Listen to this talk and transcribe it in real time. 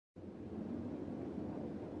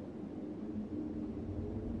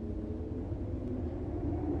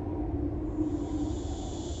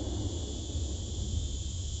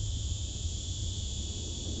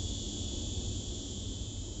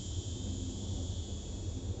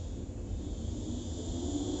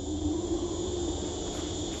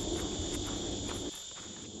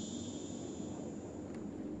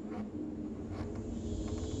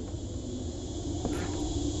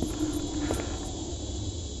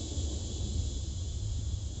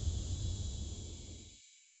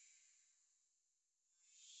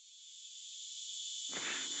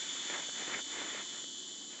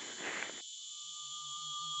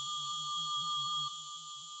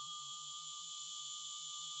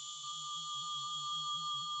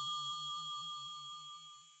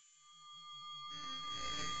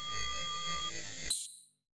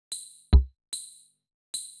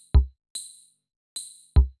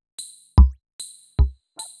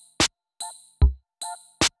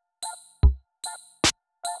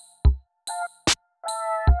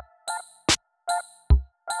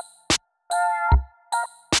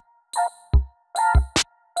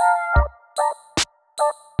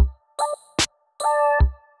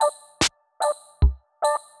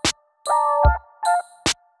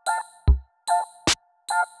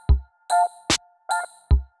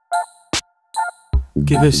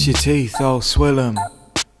Give us your teeth, I'll swill 'em.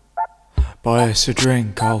 Buy us a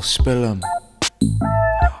drink, I'll spill 'em.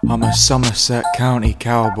 I'm a Somerset County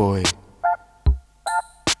Cowboy.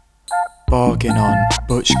 Bargain on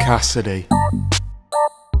Butch Cassidy.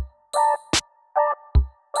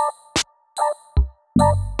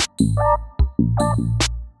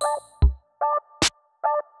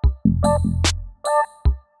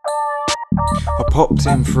 I popped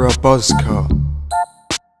in for a buzzcut.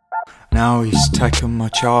 Now he's taken my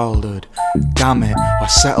childhood. Damn it, I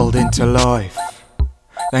settled into life.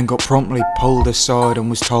 Then got promptly pulled aside and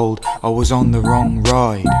was told I was on the wrong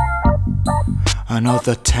ride.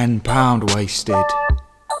 Another £10 wasted.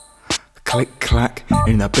 Click-clack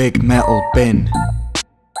in the big metal bin.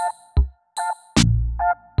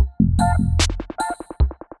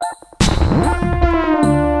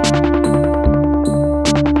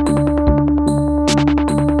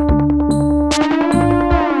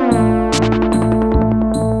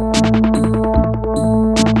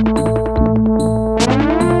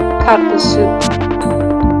 Cuppa soup,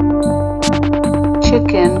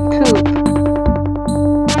 chicken coop,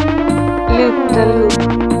 loop-the-loop,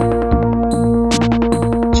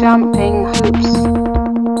 jumping hoops.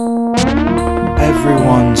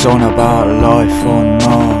 Everyone's on about life on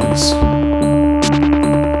Mars.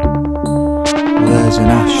 There's an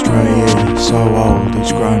ashtray here so old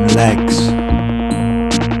it's grown legs,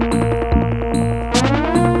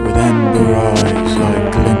 with ember eyes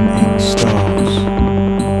like glinting stars,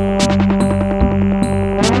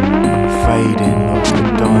 fading like a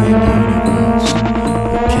dying universe,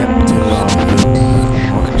 but kept alive.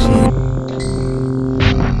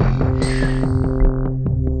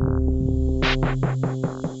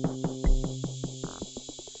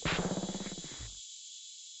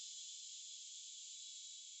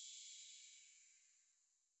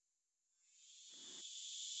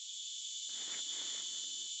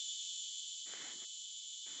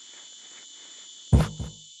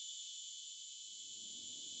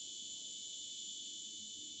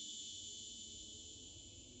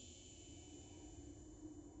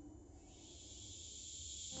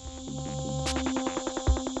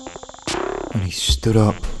 And he stood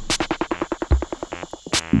up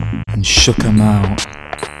and shook 'em out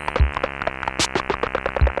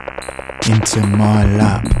into my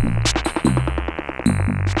lap.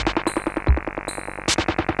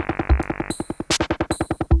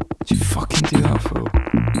 Did you fucking do that, fool?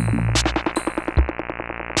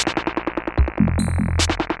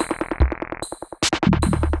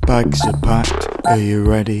 Bags are packed, are you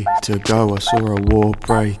ready to go? I saw a war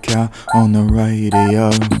break out on the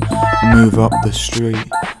radio. Move up the street,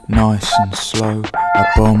 nice and slow. A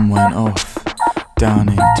bomb went off down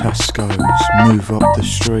in Tesco's. Move up the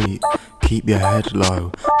street, keep your head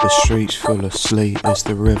low. The street's full of sleet as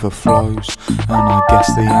the river flows. And I guess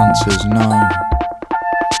the answer's no.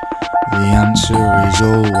 The answer is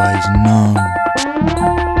always no.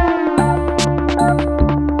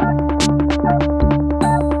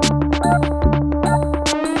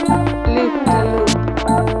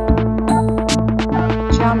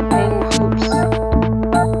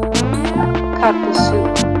 Cuppa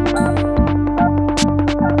soup,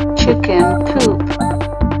 chicken coop,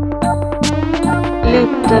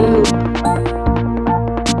 loop-the-loop,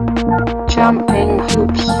 jumping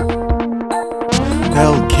hoops.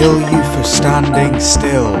 They'll kill you for standing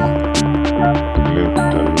still.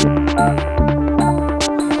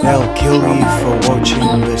 They'll kill you for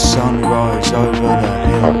watching the sunrise over the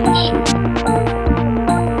hill.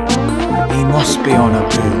 He must be on a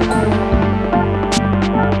pill,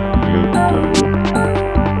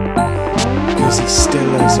 cause he's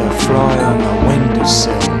still as a fly on the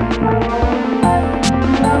windowsill.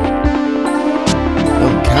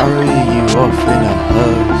 They'll carry you off in a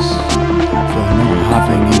hearse for not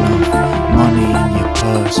having enough money in your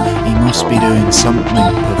purse. He must be doing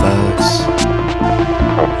something perverse.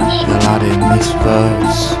 They'll add in this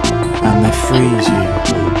verse and they freeze you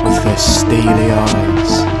with their steely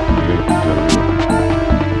eyes.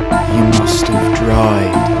 You must have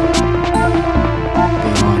dried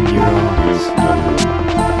behind your eyes.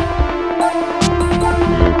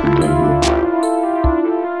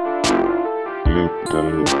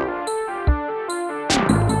 Loop-the-loop.